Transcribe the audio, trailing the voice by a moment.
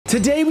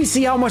Today we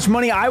see how much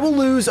money I will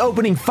lose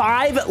opening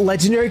 5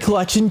 Legendary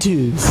Collection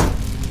 2s.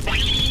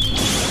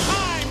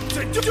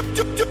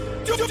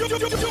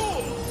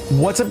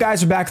 What's up,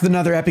 guys? We're back with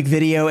another epic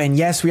video, and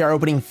yes, we are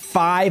opening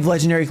 5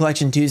 Legendary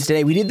Collection 2s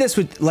today. We did this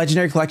with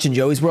Legendary Collection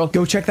Joey's World.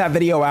 Go check that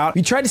video out.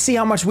 We tried to see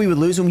how much we would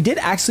lose, and we did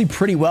actually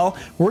pretty well.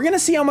 We're gonna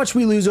see how much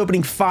we lose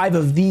opening 5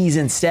 of these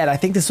instead. I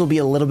think this will be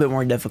a little bit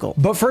more difficult.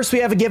 But first, we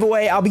have a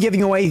giveaway. I'll be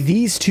giving away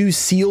these 2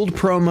 sealed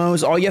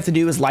promos. All you have to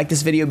do is like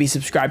this video, be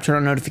subscribed, turn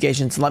on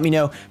notifications, and let me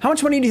know how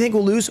much money do you think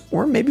we'll lose,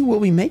 or maybe will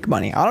we make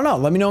money? I don't know.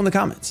 Let me know in the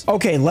comments.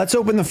 Okay, let's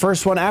open the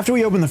first one. After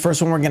we open the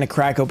first one, we're gonna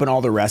crack open all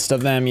the rest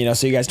of them, you know,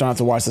 so you guys don't have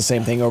to watch the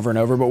same thing over and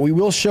over. But we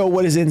will show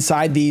what is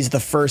inside these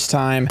the first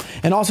time.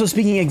 And also,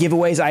 speaking of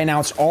giveaways, I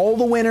announced all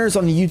the winners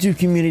on the YouTube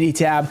community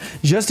tab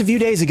just a few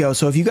days ago.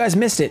 So if you guys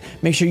missed it,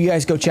 make sure you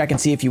guys go check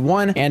and see if you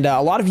won. And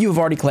a lot of you have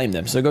already claimed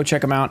them, so go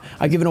check them out.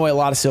 I've given away a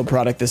lot of sealed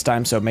product this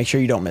time, so make sure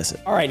you don't miss it.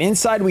 All right,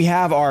 inside we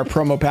have our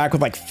promo pack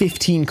with like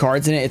 15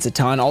 cards in it. It's a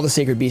ton. All the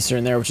sacred beasts are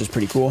in there, which is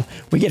pretty cool.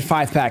 We get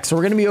 5 packs, so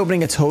we're going to be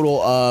opening a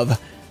total of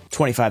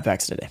 25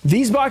 packs today.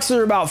 These boxes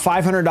are about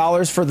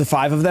 $500 for the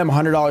 5 of them,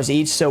 $100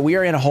 each. So we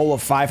are in a hole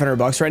of 500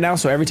 bucks right now.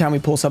 So every time we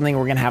pull something,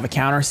 we're gonna have a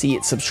counter, see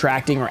it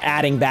subtracting or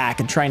adding back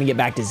and trying to get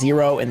back to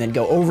 0 and then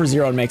go over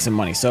 0 and make some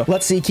money. So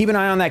let's see, keep an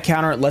eye on that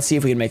counter. Let's see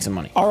if we can make some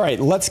money. All right,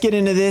 let's get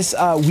into this.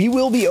 We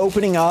will be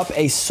opening up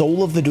a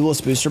Soul of the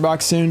Duelist booster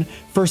box soon.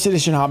 First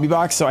edition hobby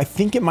box. So I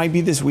think it might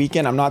be this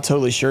weekend. I'm not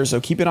totally sure. So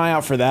keep an eye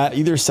out for that.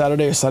 Either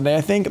Saturday or Sunday,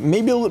 I think.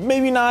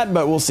 Maybe not,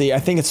 but we'll see. I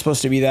think it's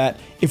supposed to be that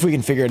if we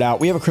can figure it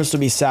out. We have a Crystal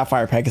Beast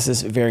Sapphire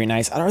Pegasus. Very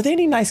nice. Are there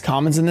any nice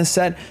commons in this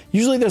set?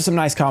 Usually there's some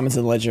nice commons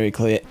in the Legendary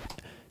Collection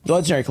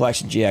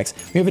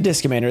GX. We have a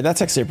Disc Commander.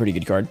 That's actually a pretty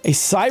good card. A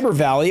Cyber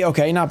Valley.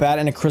 Okay, not bad.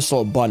 And a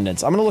Crystal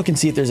Abundance. I'm going to look and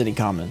see if there's any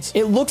commons.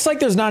 It looks like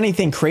there's not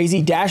anything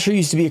crazy. Dasher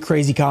used to be a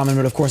crazy common,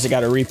 but of course it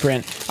got a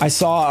reprint. I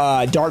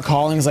saw Dark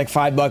Callings like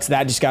 $5.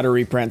 That just got a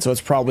reprint, so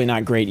it's probably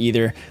not great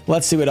either.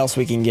 Let's see what else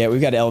we can get.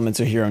 We've got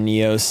Elemental Hero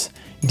Neos.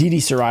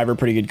 DD Survivor,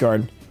 pretty good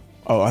card.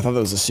 Oh, I thought that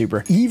was a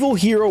super. Evil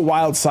Hero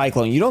Wild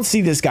Cyclone. You don't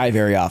see this guy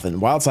very often.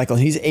 Wild Cyclone.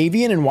 He's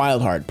Avian and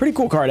Wild Heart. Pretty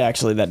cool card,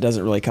 actually. That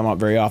doesn't really come up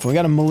very often. We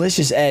got a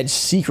Malicious Edge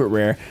Secret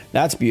Rare.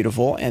 That's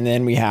beautiful. And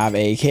then we have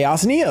a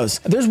Chaos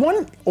Neos. There's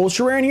one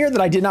Ultra Rare in here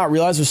that I did not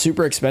realize was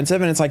super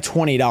expensive, and it's like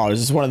 $20.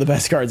 It's one of the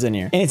best cards in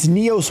here. And it's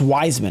Neos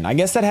Wiseman. I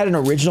guess that had an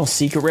original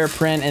Secret Rare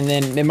print, and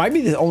then it might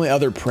be the only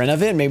other print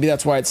of it. Maybe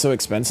that's why it's so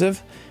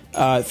expensive.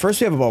 First,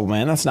 we have a Bubble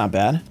Man. That's not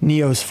bad.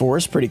 Neos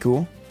Force. Pretty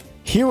cool.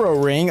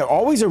 Hero Ring,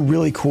 always a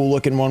really cool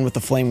looking one with the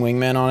Flame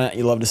Wingman on it.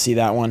 You love to see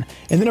that one.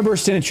 And then a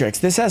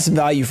Burstinatrix. This has some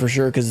value for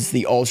sure because it's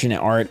the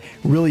alternate art.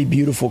 Really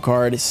beautiful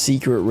card.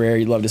 Secret Rare.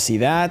 You'd love to see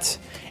that.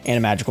 And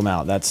a Magical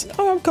Mallet. That's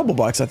a couple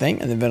bucks, I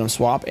think. And then Venom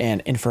Swap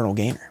and Infernal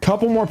Gamer.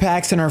 Couple more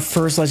packs in our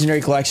first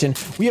Legendary Collection.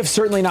 We have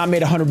certainly not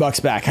made 100 bucks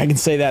back. I can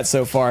say that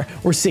so far.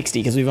 We're 60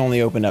 because we've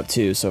only opened up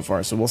 2 so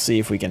far. So we'll see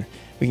if we can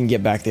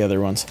get back the other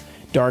ones.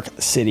 Dark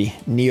City,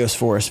 Neos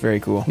Forest,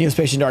 very cool.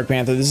 Neospatian Dark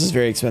Panther, this is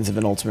very expensive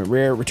and ultimate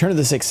rare. Return of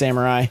the Sixth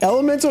Samurai.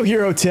 Elemental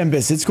Hero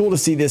Tempest, it's cool to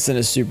see this in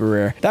a super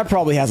rare. That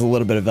probably has a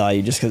little bit of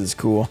value just because it's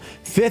cool.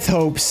 Fifth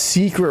Hope,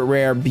 secret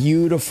rare,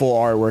 beautiful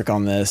artwork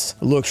on this.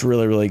 It looks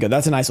really, really good.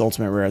 That's a nice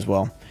ultimate rare as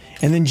well.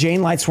 And then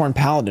Jane Lightsworn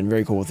Paladin,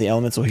 very cool with the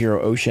Elemental Hero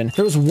Ocean.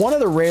 There was one of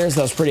the rares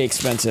that was pretty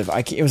expensive.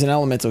 It was an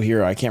Elemental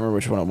Hero. I can't remember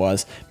which one it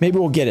was. Maybe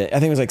we'll get it. I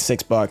think it was like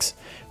 $6.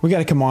 We got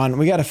to come on.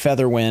 We got a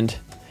Featherwind.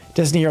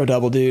 Destiny Hero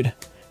Double Dude.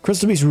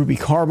 Crystal Beast Ruby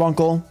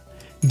Carbuncle.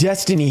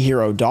 Destiny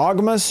Hero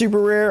Dogma, super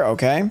rare.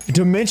 Okay.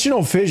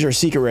 Dimensional Fissure,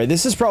 secret rare.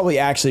 This is probably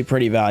actually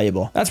pretty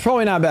valuable. That's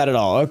probably not bad at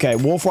all. Okay.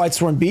 Wolf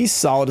Lightsworn Beast,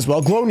 solid as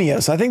well. Glow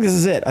Neos. I think this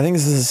is it. I think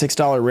this is a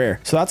 $6 rare.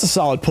 So that's a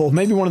solid pull.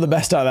 Maybe one of the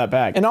best out of that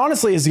pack. And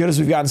honestly, as good as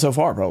we've gotten so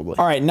far, probably.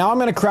 All right. Now I'm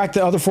going to crack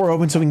the other 4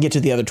 open so we can get to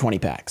the other 20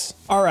 packs.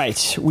 All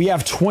right. We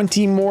have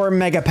 20 more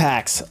mega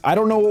packs. I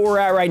don't know what we're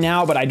at right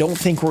now, but I don't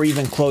think we're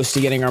even close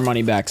to getting our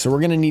money back. So we're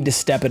going to need to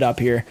step it up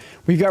here.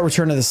 We've got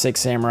Return of the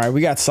Sixth Samurai.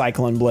 We got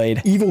Cyclone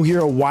Blade. Evil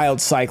Hero Wild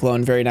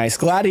Cyclone. Very nice.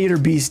 Gladiator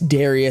Beast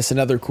Darius,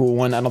 another cool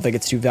one. I don't think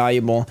it's too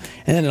valuable.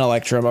 And then an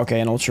Electrum. Okay,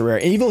 an ultra rare.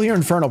 Evil Hero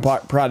Infernal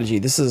Prodigy.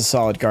 This is a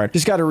solid card.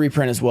 Just got a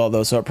reprint as well,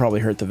 though, so it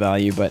probably hurt the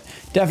value, but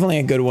definitely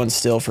a good one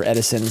still for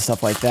Edison and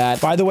stuff like that.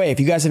 By the way,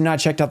 if you guys have not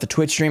checked out the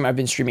Twitch stream, I've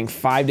been streaming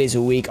 5 days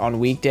a week on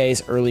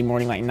weekdays, early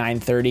morning, like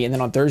 9:30. And then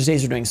on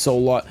Thursdays, we're doing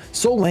Soul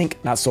Link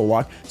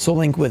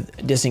with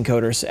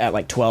Disencoders at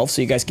like 12.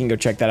 So you guys can go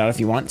check that out if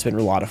you want. It's been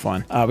a lot of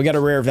fun. We got a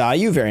rare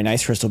value. Very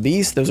nice. Crystal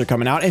Beast. Those are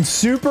coming out. And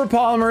Super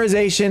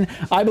Polymerization.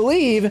 I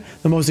believe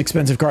the most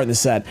expensive card in the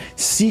set.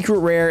 Secret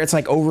rare. It's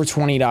like over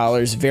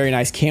 $20. Very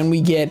nice. Can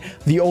we get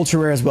the ultra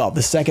rare as well?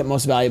 The second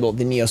most valuable,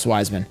 the Neos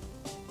Wiseman.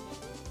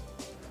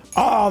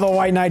 Oh, the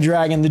White Knight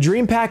Dragon. The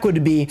dream pack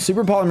would be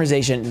super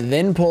polymerization,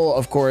 then pull,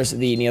 of course,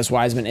 the Neos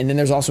Wiseman, and then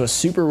there's also a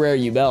super rare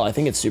Yubel. I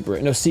think it's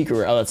super, no, secret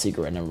rare. Oh, that's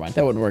secret rare. Never mind.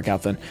 That wouldn't work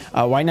out then.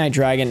 White Knight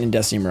Dragon and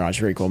Destiny Mirage.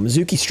 Very cool.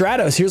 Mizuki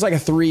Stratos. Here's like a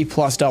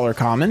 $3+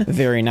 common.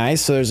 Very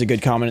nice. So there's a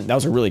good common. That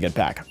was a really good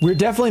pack. We're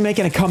definitely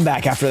making a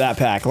comeback after that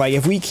pack. Like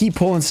if we keep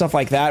pulling stuff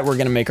like that, we're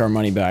going to make our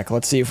money back.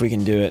 Let's see if we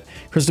can do it.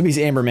 Crystal Beast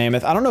Amber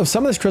Mammoth. I don't know.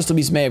 Some of this Crystal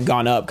Beast may have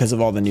gone up because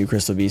of all the new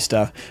Crystal Beast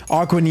stuff.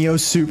 Aqua Neo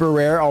super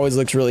rare. Always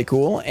looks really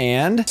cool.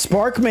 And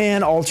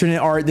Sparkman alternate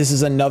art. This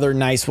is another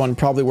nice one,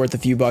 probably worth a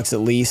few bucks at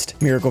least.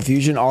 Miracle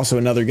Fusion, also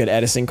another good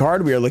Edison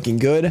card. We are looking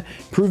good.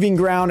 Proving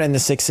Ground and the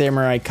Six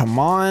Samurai, come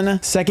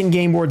on. Second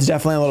game board's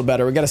definitely a little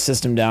better. We got a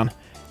system down.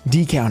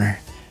 D-counter.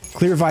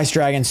 Clear Vice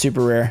Dragon,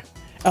 super rare.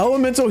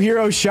 Elemental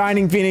Hero,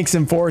 Shining Phoenix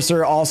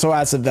Enforcer also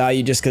adds some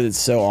value just because it's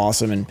so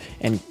awesome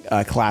and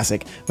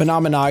classic. But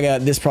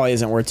Namanaga, this probably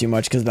isn't worth too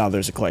much because now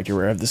there's a collector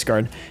rare of this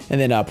card.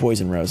 And then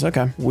Poison Rose.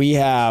 Okay. We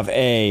have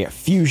a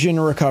Fusion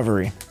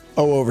Recovery.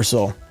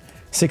 Oversoul.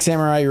 Six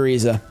Samurai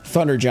Uriza,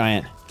 Thunder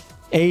Giant,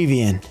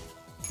 Avian.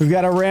 We've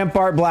got a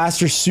Rampart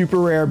Blaster, super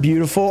rare,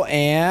 beautiful,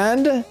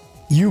 and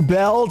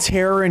Yubel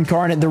Terror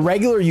Incarnate. The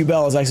regular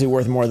Yubel is actually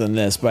worth more than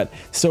this, but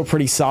still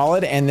pretty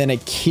solid. And then a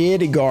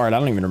Kid Guard. I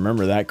don't even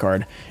remember that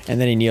card. And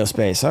then a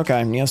Neospace.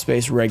 Okay,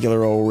 Neospace,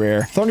 regular old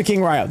rare. Thunder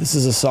King Ryo. This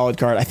is a solid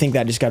card. I think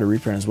that just got a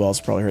reprint as well,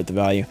 so probably hurt the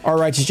value. Our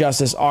Righteous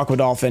Justice, Aqua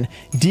Dolphin,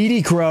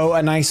 DD Crow,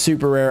 a nice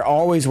super rare.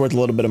 Always worth a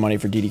little bit of money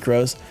for DD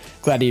Crows.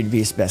 Gladiator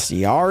Beast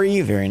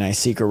Bestiari, very nice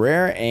secret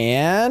rare,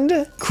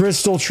 and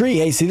Crystal Tree.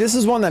 Hey, see, this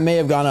is one that may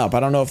have gone up. I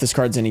don't know if this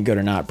card's any good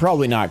or not.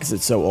 Probably not because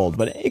it's so old,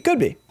 but it could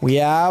be. We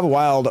have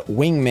Wild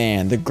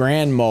Wingman, the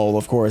Grand Mole,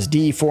 of course,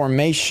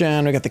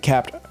 Deformation. We got the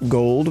Capped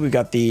Gold. We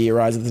got the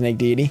Rise of the Snake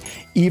Deity,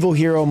 Evil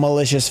Hero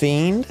Malicious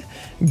Fiend,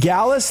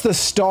 Gallus the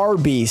Star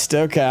Beast.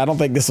 Okay, I don't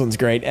think this one's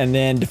great. And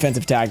then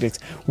Defensive Tactics.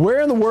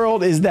 Where in the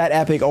world is that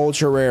epic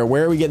ultra rare?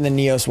 Where are we getting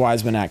the Neos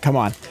Wiseman at? Come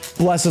on,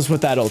 bless us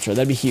with that ultra.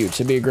 That'd be huge.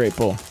 That'd be a great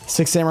pull.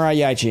 Six Samurai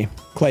Yaichi,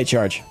 Clay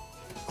Charge,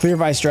 Clear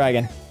Vice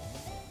Dragon.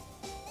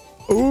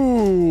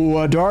 Ooh,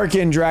 a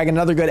Darkened Dragon,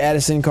 another good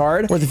Edison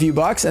card, worth a few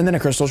bucks, and then a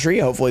Crystal Tree.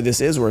 Hopefully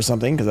this is worth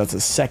something, because that's the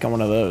second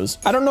one of those.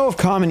 I don't know if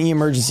Common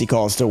E-Emergency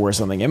Call is still worth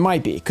something. It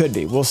might be, could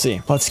be, we'll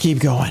see. Let's keep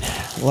going.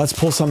 Let's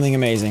pull something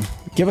amazing.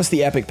 Give us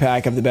the epic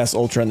pack of the best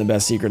Ultra and the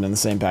best Secret in the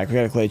same pack. We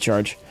got a Clay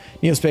Charge,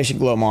 Neospatial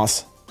Glow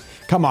Moss.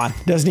 Come on,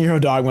 Destiny Hero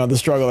Dogma, the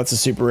Struggle, that's a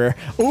super rare.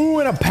 Ooh,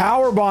 and a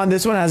Power Bond.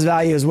 This one has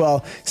value as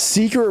well.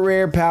 Secret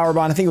rare Power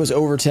Bond. I think it was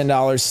over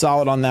 $10.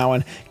 Solid on that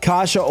one.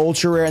 Kasha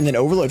Ultra Rare, and then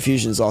Overload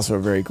Fusion is also a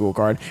very cool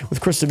card.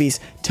 With Crystal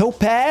Beast,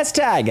 Topaz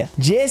Tiger,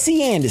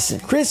 Jesse Anderson,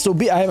 Crystal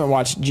Beast. I haven't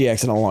watched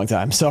GX in a long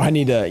time, so I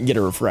need to get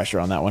a refresher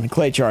on that one.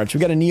 Clay Charge. We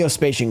got a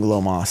Neospatial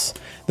Glow Moss.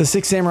 The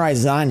Six Samurai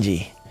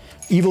Zanji.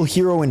 Evil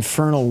Hero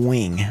Infernal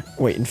Wing.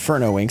 Wait,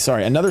 Inferno Wing.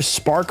 Sorry. Another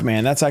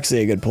Sparkman. That's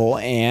actually a good pull.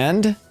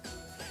 And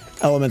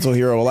Elemental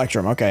Hero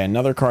Electrum. Okay,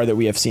 another card that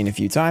we have seen a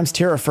few times.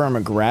 Terra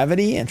Firma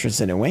Gravity,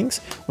 Transcendent Wings,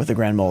 with a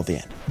Grand Mole at the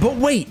end. But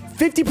wait,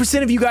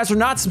 50% of you guys are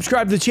not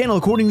subscribed to the channel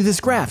according to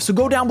this graph. So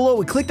go down below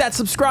and click that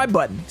subscribe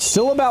button.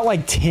 Still about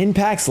like 10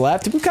 packs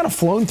left. We've kind of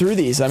flown through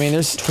these. I mean,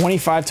 there's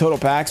 25 total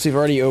packs. We've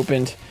already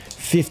opened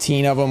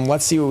 15 of them.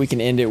 Let's see what we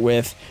can end it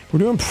with. We're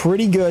doing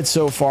pretty good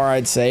so far,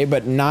 I'd say,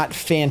 but not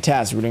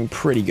fantastic. We're doing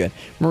pretty good.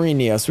 Marine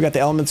Neos. We got the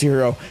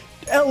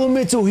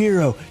Elemental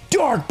Hero,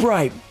 Dark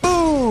Bright,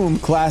 boom,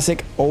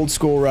 classic, old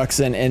school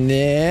Ruxin, and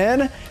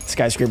then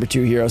Skyscraper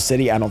 2 Hero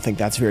City. I don't think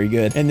that's very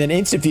good. And then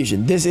Instant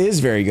Fusion. This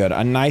is very good.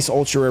 A nice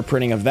ultra rare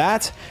printing of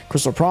that.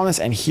 Crystal Promise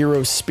and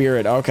Hero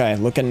Spirit. Okay,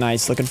 looking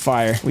nice, looking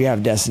fire. We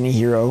have Destiny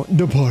Hero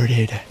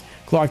Departed.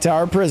 Clock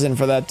Tower Prison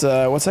for that,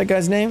 what's that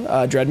guy's name?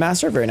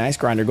 Dreadmaster, very nice.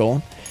 Grinder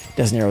Golem.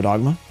 Destiny Hero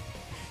Dogma.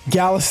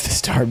 Gallus the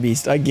Star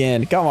Beast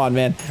again. Come on,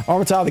 man.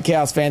 Armityle the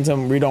Chaos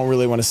Phantom. We don't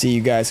really want to see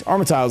you guys.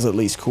 Armityle's at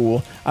least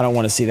cool. I don't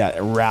want to see that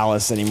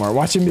Rallis anymore.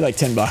 Watch him be like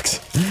 10 bucks.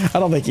 I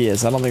don't think he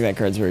is. I don't think that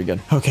card's very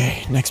good.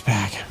 Okay, next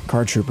pack.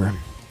 Card Trooper.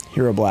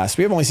 Hero Blast.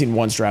 We have only seen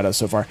one Stratos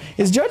so far.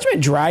 Is Judgment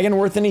Dragon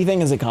worth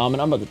anything as a common?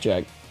 I'm about to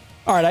check.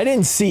 All right, I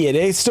didn't see it.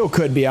 It still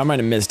could be. I might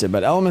have missed it,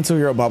 but Elemental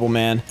Hero Bubble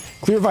Man,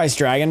 Clear Vice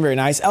Dragon, very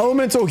nice.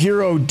 Elemental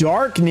Hero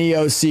Dark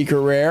Neo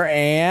Secret Rare,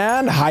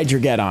 and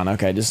Hydrogeddon.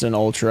 Okay, just an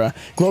Ultra.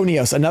 Glow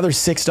Neos, another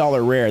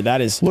 $6 rare. That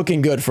is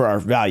looking good for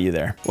our value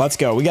there. Let's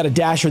go. We got a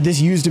Dasher.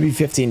 This used to be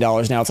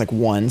 $15. Now it's like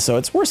 $1, so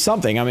it's worth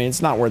something. I mean,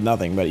 it's not worth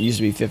nothing, but it used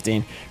to be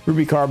 15.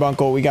 Ruby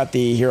Carbuncle. We got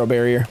the Hero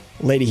Barrier.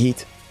 Lady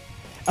Heat.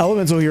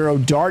 Elemental Hero,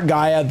 Dark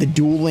Gaia, the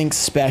Duel Link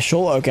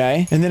Special,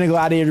 okay. And then a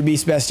Gladiator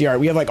Beast Bestiary.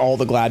 We have like all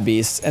the Glad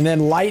Beasts. And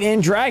then Light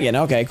and Dragon,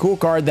 okay. Cool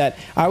card that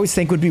I always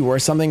think would be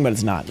worth something, but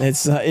it's not.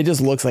 It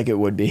just looks like it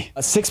would be.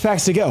 6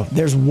 packs to go.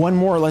 There's one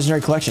more Legendary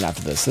Collection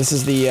after this. This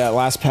is the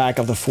last pack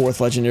of the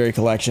 4th Legendary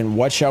Collection.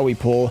 What shall we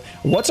pull?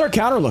 What's our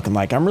counter looking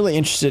like? I'm really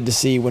interested to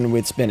see when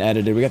it's been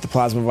edited. We got the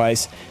Plasma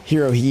Vice,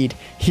 Hero Heat,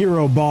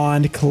 Hero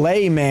Bond,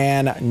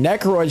 Clayman,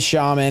 Necroid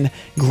Shaman,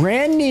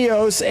 Grand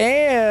Neos,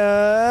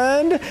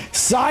 and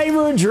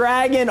Cyber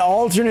Dragon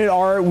alternate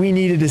art. We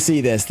needed to see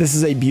this. This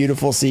is a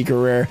beautiful secret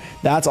rare.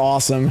 That's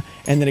awesome.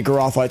 And then a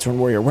Garoth Lightsworn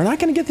Warrior. We're not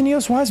going to get the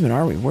Neos Wiseman,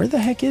 are we? Where the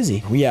heck is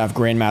he? We have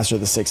Grandmaster of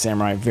the Six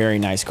Samurai. Very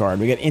nice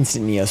card. We got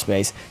instant Neo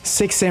Space.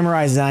 Six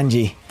Samurai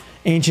Zanji.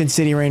 Ancient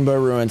City Rainbow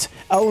Ruins.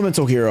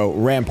 Elemental Hero.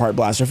 Rampart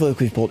Blaster. I feel like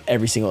we've pulled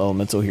every single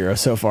Elemental Hero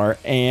so far.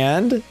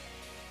 And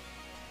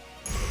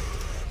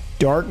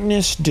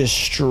Darkness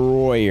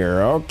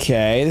Destroyer.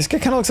 Okay, this guy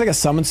kind of looks like a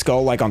Summoned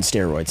Skull, like on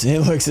steroids.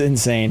 It looks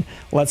insane.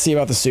 Let's see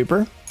about the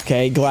super.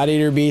 Okay,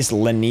 Gladiator Beast,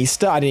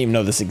 Lanista. I didn't even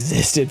know this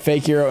existed.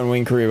 Fake Hero and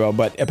Wing Karibo,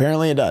 but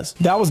apparently it does.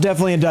 That was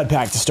definitely a dud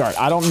pack to start.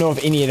 I don't know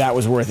if any of that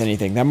was worth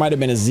anything. That might have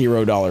been a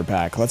 $0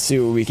 pack. Let's see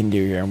what we can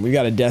do here. We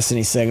got a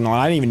Destiny Signal,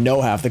 and I didn't even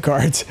know half the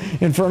cards.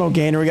 Infernal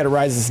Gainer. We got a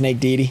Rise of the Snake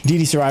Deity.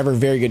 Deity Survivor,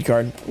 very good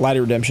card. Light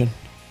of Redemption.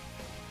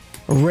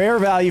 Rare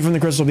value from the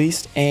Crystal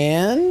Beast,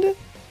 and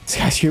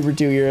Skyscraper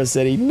 2 Hero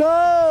City.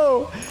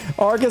 No!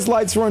 Arcus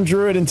Lightsworn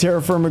Druid and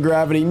Terra Firma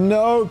Gravity.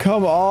 No,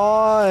 come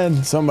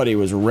on. Somebody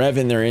was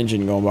revving their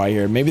engine going by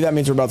here. Maybe that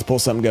means we're about to pull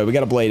something good. We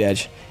got a Blade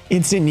Edge.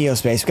 Instant Neo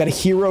Space. We got a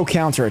Hero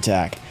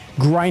Counterattack.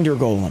 Grinder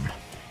Golem.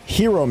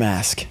 Hero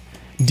Mask.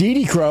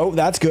 DD Crow.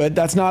 That's good.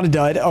 That's not a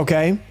dud.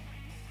 Okay.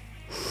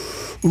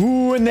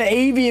 Ooh, and the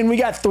Avian. We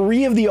got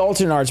 3 of the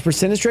alternate arts.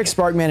 Persinistrix,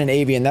 Sparkman, and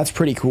Avian. That's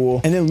pretty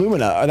cool. And then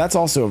Lumina. That's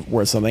also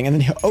worth something.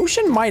 And then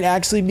Ocean might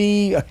actually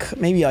be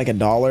maybe like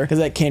 $1 because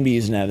that can be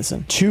used in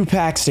Edison. 2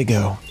 packs to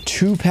go.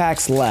 2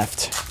 packs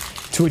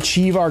left to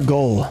achieve our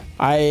goal.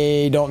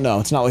 I don't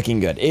know. It's not looking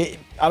good. I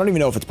don't even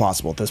know if it's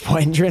possible at this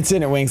point.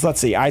 Transcendent Wings. Let's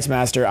see. Ice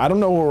Master. I don't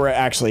know where we're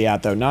actually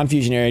at, though.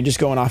 Non-Fusionary. Just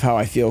going off how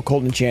I feel.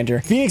 Cold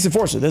Enchanter. Phoenix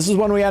Enforcer. This is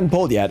one we hadn't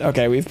pulled yet.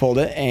 Okay, we've pulled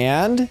it.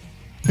 And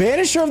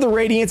Banisher of the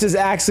Radiance is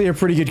actually a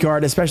pretty good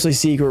card, especially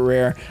secret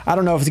rare. I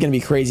don't know if it's going to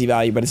be crazy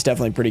value, but it's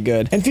definitely pretty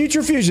good. And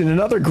Future Fusion,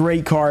 another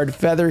great card.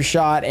 Feather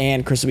Shot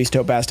and Crystal Beast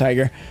Topaz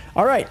Tiger.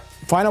 All right,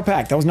 final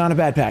pack. That was not a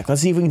bad pack.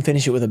 Let's see if we can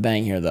finish it with a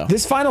bang here, though.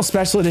 This final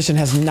special edition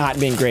has not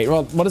been great.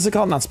 Well, what is it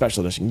called? Not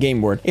special edition. Game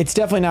Board. It's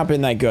definitely not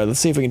been that good. Let's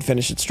see if we can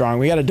finish it strong.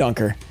 We got a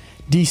Dunker.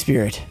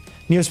 D-Spirit.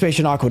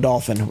 Neospatial Aqua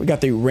Dolphin. We got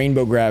the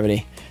Rainbow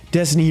Gravity.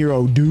 Destiny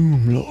Hero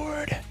Doom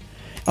Lord.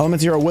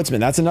 Elements Hero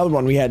Woodsman. That's another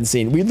one we hadn't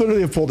seen. We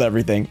literally have pulled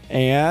everything.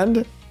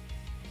 And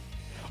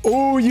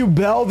oh,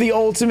 Yubel, the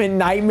Ultimate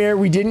Nightmare.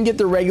 We didn't get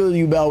the regular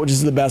Yubel, which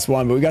is the best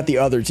one, but we got the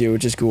other 2,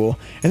 which is cool.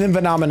 And then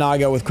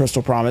Vanamanaga with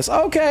Crystal Promise.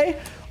 Okay,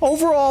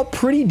 overall,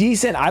 pretty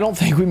decent. I don't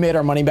think we made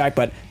our money back,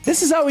 but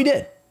this is how we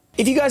did.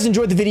 If you guys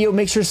enjoyed the video,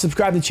 make sure to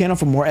subscribe to the channel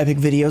for more epic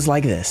videos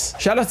like this.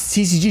 Shout out to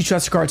TCG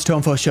Trusted Cards,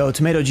 Tomfo Show,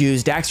 Tomato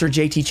Juice, Daxter,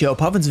 JT Chill,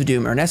 Puffins of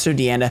Doom, Ernesto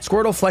Deanda,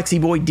 Squirtle,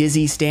 Flexi Boy,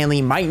 Dizzy,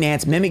 Stanley, Mike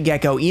Nance, Mimic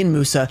Gecko, Ian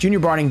Musa, Junior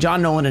Barding,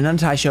 John Nolan, and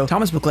Untie Show,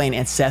 Thomas McLean,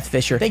 and Seth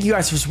Fisher. Thank you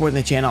guys for supporting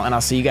the channel, and I'll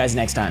see you guys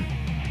next time.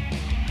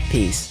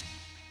 Peace.